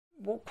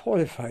what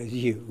qualifies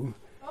you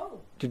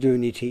to do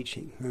any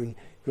teaching? I mean,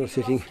 you're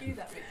sitting... Ask you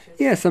that, Richard?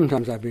 Yeah,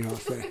 sometimes I've been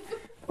asked that.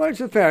 Well,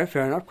 it's a fair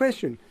enough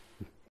question.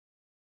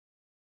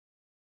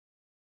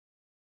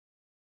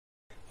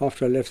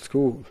 After I left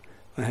school,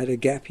 I had a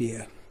gap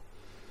year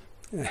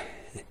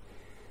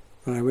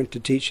when I went to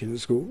teach in a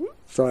school.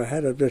 So I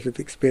had a bit of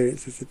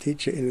experience as a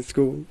teacher in a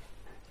school.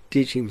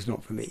 Teaching was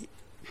not for me.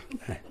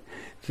 It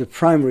was a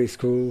primary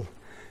school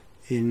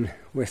in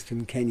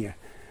Western Kenya.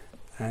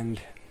 And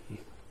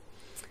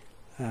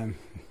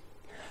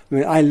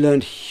I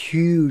learned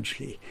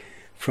hugely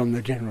from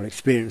the general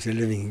experience of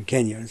living in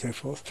Kenya and so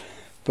forth,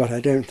 but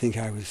I don't think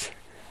I was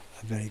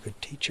a very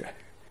good teacher.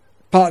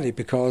 Partly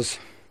because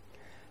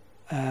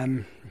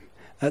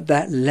at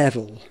that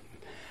level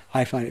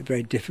I find it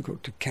very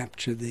difficult to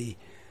capture the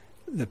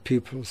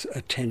pupils'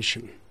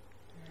 attention.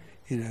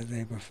 You know,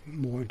 they were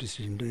more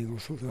interested in doing all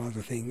sorts of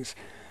other things.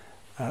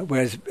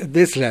 Whereas at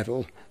this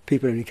level,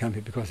 people only come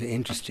here because they're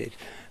interested.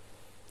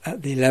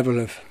 At the level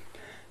of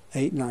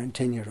 8, 9,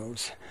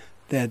 10-year-olds,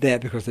 they're there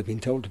because they've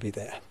been told to be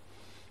there,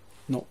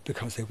 not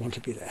because they want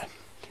to be there.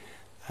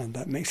 And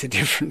that makes a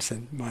difference,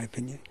 in my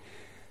opinion.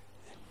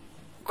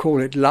 Call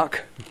it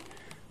luck,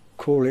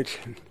 call it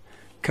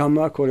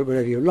karma, call it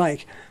whatever you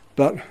like,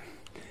 but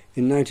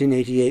in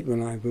 1988,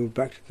 when I moved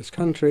back to this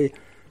country,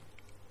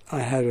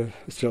 I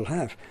still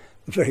have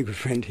a very good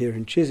friend here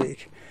in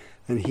Chiswick,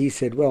 and he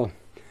said, well,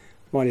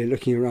 while you're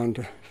looking around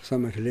for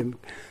somewhere to live,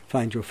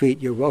 find your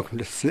feet, you're welcome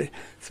to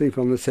sleep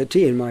on the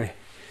settee in my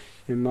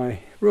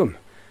room,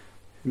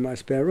 in my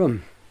spare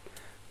room.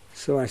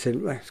 So I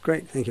said, well, that's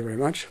great, thank you very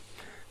much.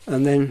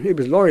 And then it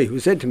was Laurie who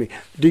said to me,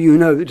 do you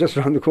know that just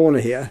around the corner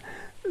here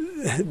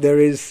there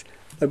is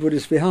a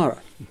Buddhist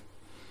Vihara?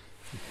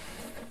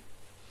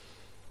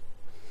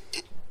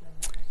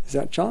 Is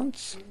that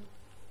chance?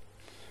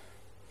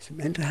 Is it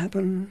meant to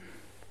happen?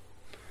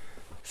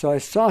 So I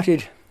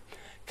started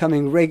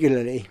coming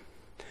regularly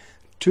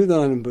to the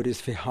London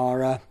Buddhist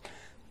Vihara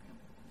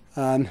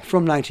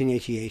from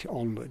 1988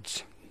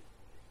 onwards.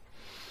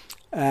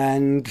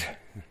 And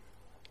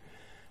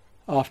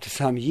after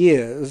some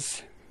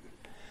years,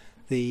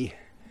 the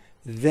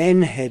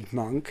then head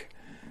monk,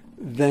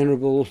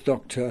 Venerable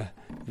Dr.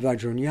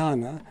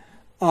 Vaijaranja,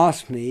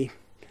 asked me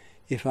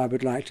if I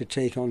would like to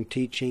take on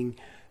teaching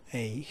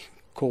a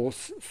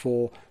course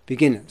for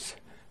beginners,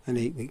 an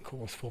 8-week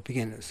course for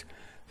beginners,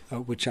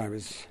 which I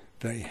was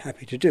very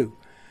happy to do.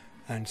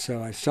 And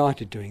so I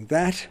started doing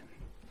that.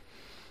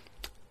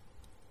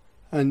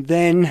 And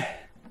then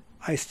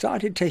I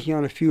started taking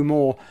on a few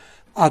more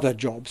other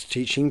jobs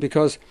teaching,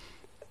 because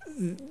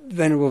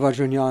Venerable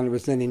Vaijaranja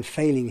was then in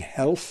failing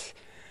health,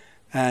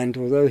 and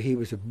although he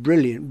was a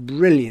brilliant,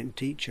 brilliant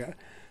teacher,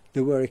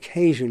 there were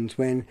occasions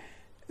when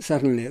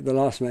suddenly at the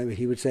last moment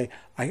he would say,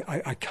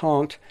 I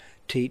can't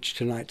teach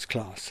tonight's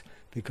class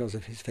because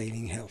of his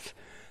failing health.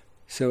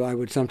 So I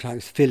would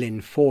sometimes fill in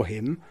for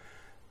him.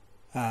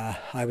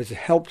 I was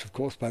helped, of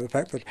course, by the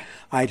fact that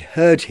I'd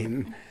heard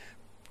him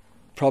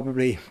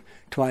probably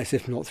twice,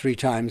 if not 3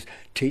 times,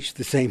 teach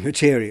the same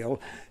material.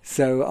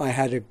 So I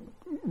had a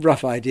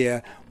rough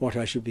idea what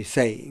I should be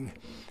saying.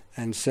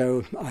 And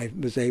so I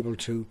was able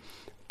to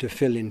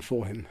fill in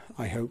for him,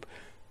 I hope,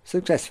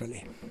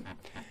 successfully.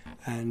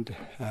 And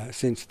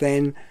since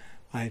then,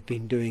 I've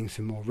been doing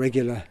some more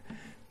regular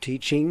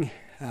teaching,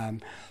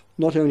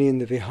 not only in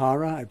the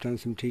Vihara. I've done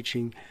some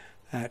teaching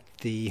at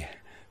the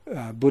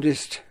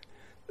Buddhist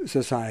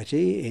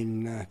Society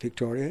in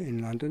Victoria,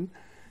 in London.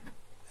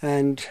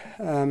 And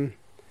I'm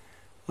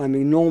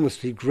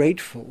enormously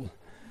grateful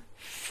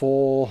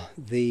for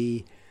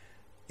the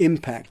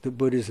impact that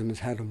Buddhism has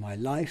had on my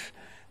life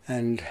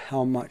and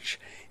how much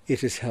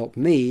it has helped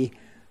me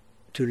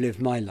to live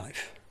my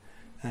life.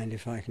 And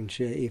if I can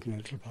share even a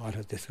little part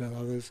of this with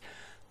others,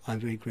 I'm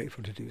very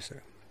grateful to do so.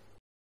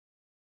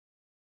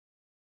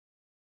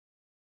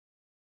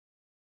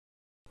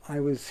 I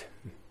was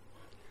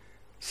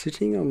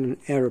sitting on an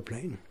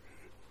aeroplane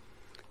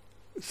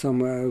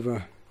somewhere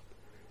over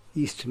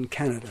eastern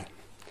Canada,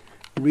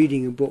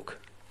 reading a book,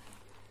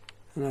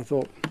 and I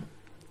thought,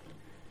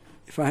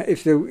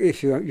 if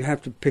you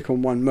have to pick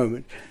on one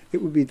moment,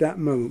 it would be that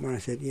moment when I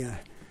said, yeah,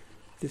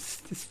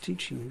 this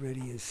teaching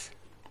really is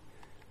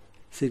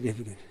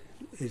significant,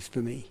 is for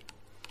me.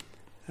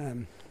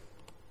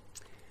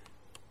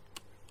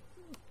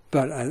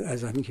 But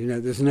as I think you know,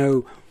 there's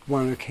no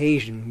one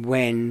occasion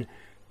when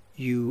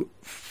you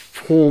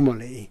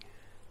formally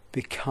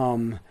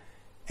become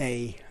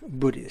a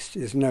Buddhist.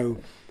 There's no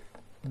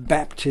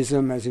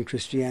baptism as in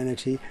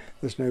Christianity,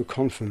 there's no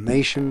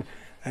confirmation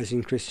as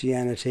in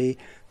Christianity,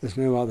 there's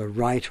no other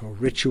rite or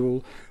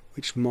ritual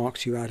which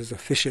marks you out as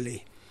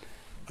officially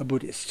a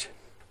Buddhist.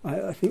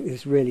 I think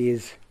this really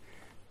is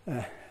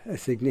a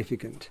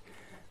significant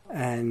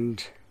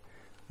and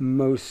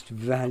most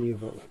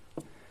valuable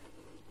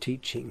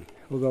teaching.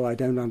 Although I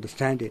don't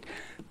understand it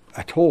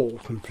at all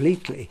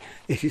completely,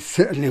 it is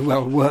certainly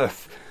well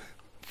worth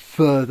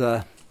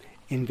further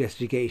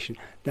investigation.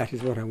 That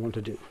is what I want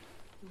to do.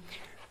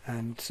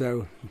 And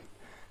so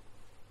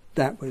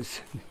that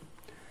was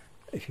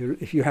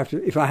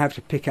if I have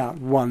to pick out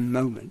one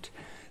moment,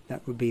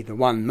 that would be the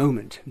one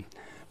moment.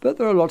 But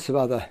there are lots of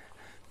other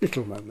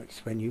little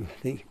moments when you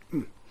think,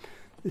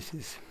 this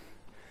is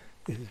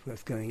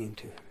worth going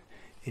into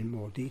in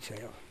more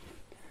detail.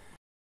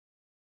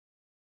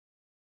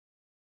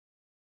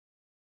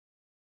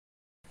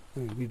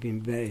 We've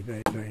been very,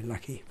 very, very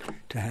lucky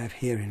to have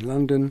here in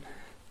London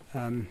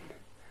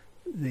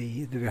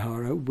the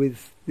Vihara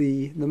with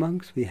the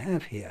monks we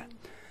have here,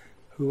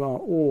 who are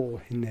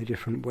all, in their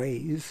different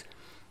ways,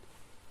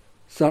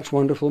 such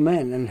wonderful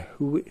men, and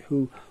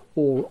who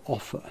all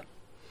offer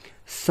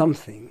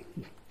something.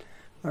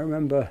 I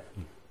remember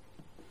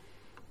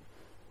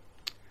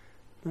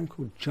a man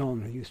called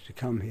John, who used to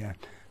come here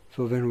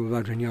for Venerable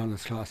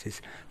Vaijaranja's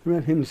classes. I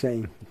remember him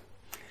saying,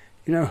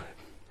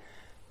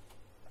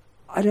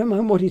 I don't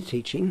mind what he's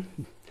teaching.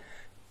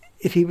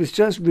 If he was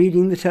just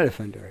reading the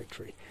telephone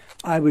directory,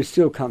 I would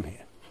still come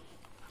here,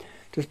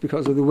 just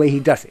because of the way he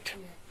does it.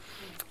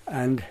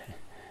 And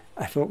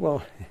I thought,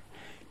 well,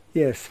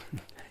 yes,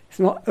 it's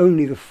not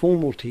only the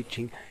formal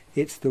teaching,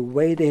 it's the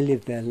way they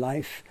live their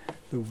life,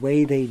 the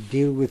way they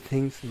deal with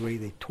things, the way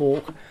they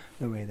talk,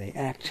 the way they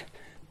act.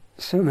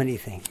 So many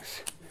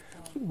things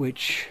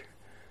which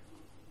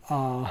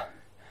are,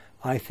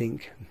 I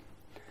think,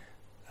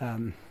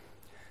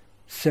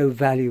 so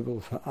valuable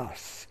for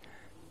us.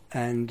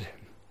 And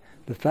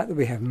the fact that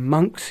we have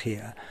monks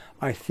here,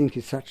 I think,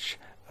 is such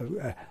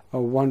a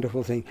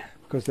wonderful thing,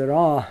 because there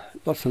are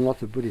lots and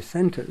lots of Buddhist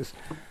centres,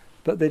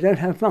 but they don't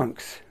have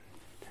monks.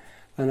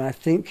 And I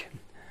think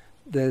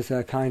there's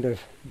a kind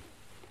of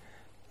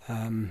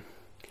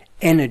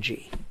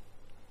energy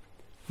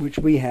which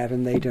we have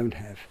and they don't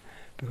have,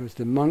 because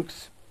the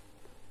monks,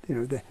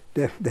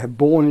 they're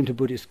born into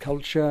Buddhist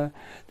culture,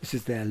 this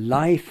is their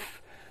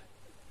life,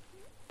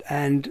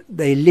 and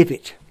they live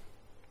it,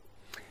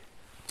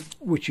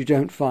 which you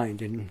don't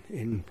find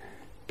in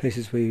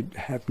places where you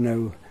have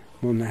no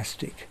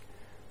monastic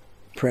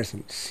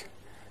presence.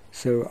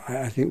 So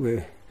I think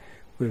we're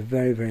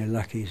very, very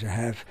lucky to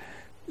have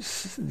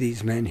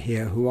these men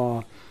here who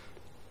are,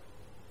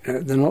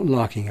 they're not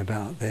larking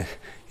about, they're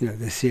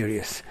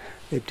serious,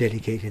 they've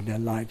dedicated their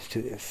lives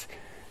to this.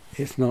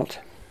 It's not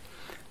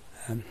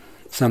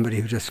somebody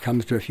who just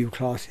comes to a few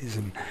classes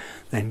and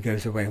then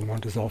goes away and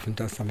wanders off and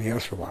does something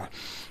else for a while.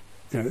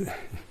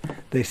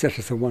 They set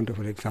us a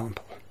wonderful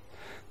example.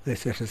 They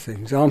set us an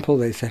example,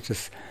 they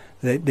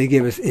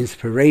give us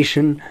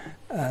inspiration,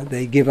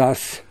 they give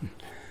us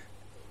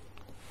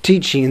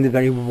teaching in the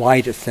very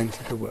widest sense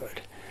of the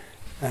word.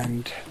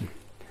 And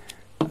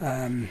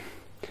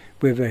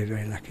we're very,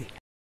 very lucky.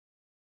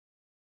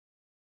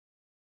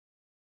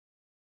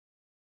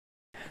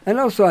 And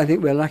also I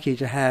think we're lucky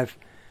to have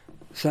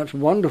such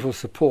wonderful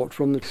support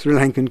from the Sri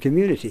Lankan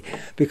community,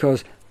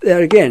 because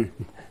there again,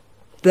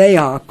 they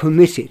are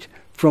committed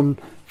from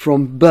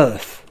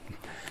birth.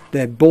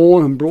 They're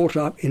born and brought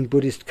up in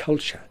Buddhist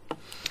culture.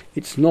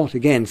 It's not,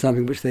 again,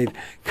 something which they've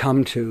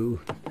come to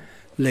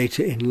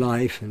later in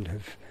life and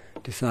have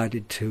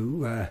decided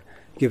to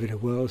give it a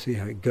whirl, see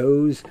how it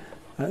goes.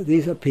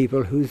 These are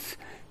people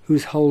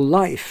whose whole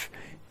life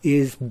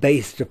is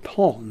based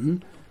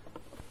upon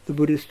the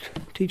Buddhist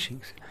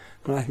teachings.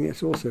 And I think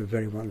that's also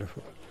very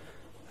wonderful.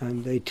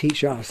 And they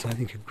teach us, I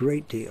think, a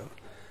great deal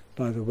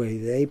by the way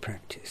they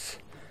practice.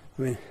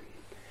 I mean,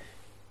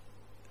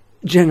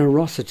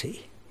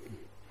 generosity.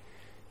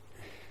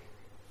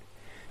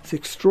 It's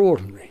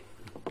extraordinary,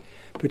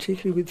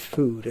 particularly with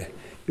food.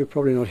 You're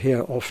probably not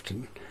here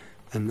often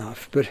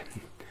enough, but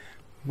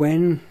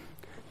when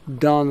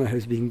Dharma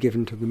has been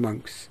given to the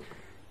monks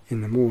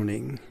in the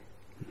morning,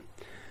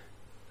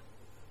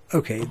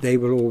 okay, they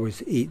will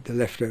always eat the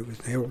leftovers.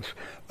 They always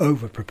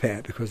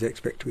over-prepare because they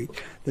expect to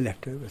eat the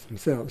leftovers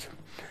themselves.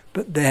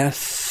 But they're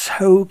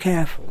so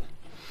careful.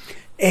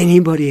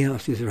 Anybody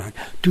else is around,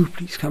 do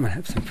please come and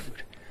have some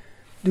food.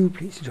 Do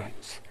please join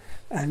us.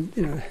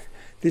 And,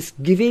 this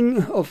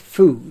giving of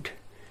food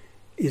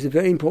is a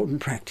very important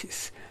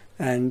practice.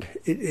 And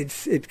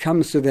it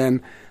comes to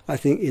them, I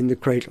think, in the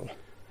cradle.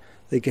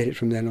 They get it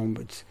from then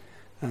onwards.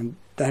 And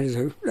that is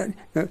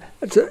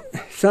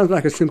sounds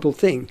like a simple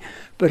thing,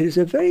 but it's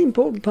a very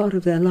important part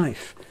of their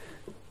life.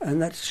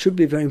 And that should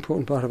be a very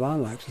important part of our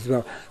lives as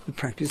well, the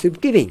practice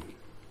of giving.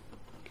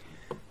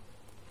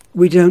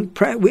 We don't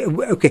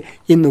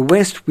in the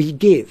West we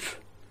give.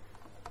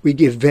 We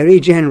give very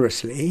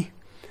generously,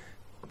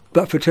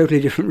 but for totally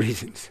different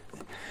reasons.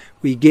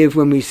 We give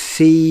when we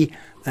see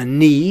a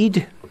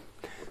need,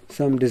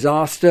 some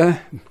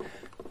disaster.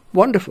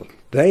 Wonderful,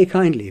 very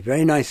kindly,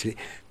 very nicely.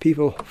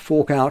 People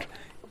fork out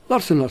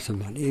lots and lots of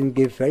money and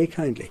give very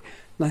kindly.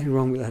 Nothing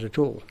wrong with that at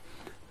all.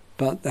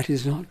 But that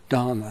is not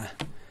Dharma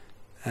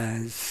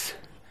as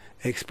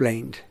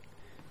explained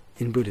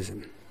in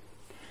Buddhism.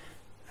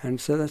 And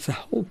so that's a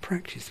whole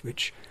practice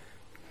which,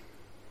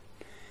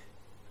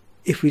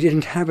 if we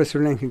didn't have a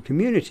Sri Lankan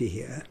community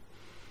here,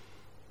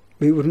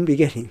 we wouldn't be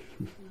getting.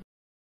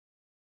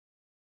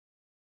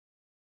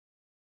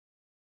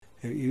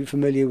 Are you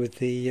familiar with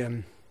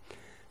the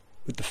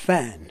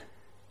fan?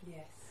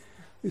 Yes.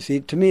 You see,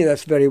 to me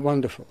that's very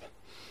wonderful.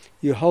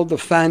 You hold the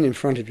fan in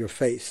front of your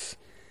face,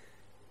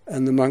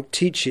 and the monk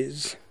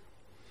teaches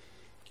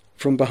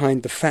from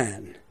behind the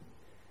fan.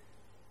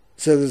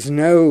 So there's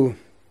no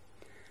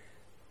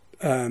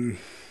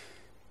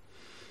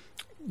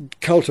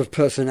cult of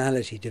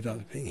personality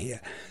developing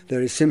here.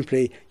 There is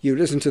simply, you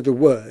listen to the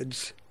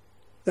words.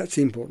 That's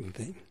the important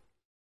thing.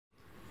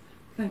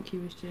 Thank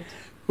you, Richard.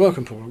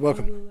 Welcome, Paul.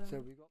 Welcome.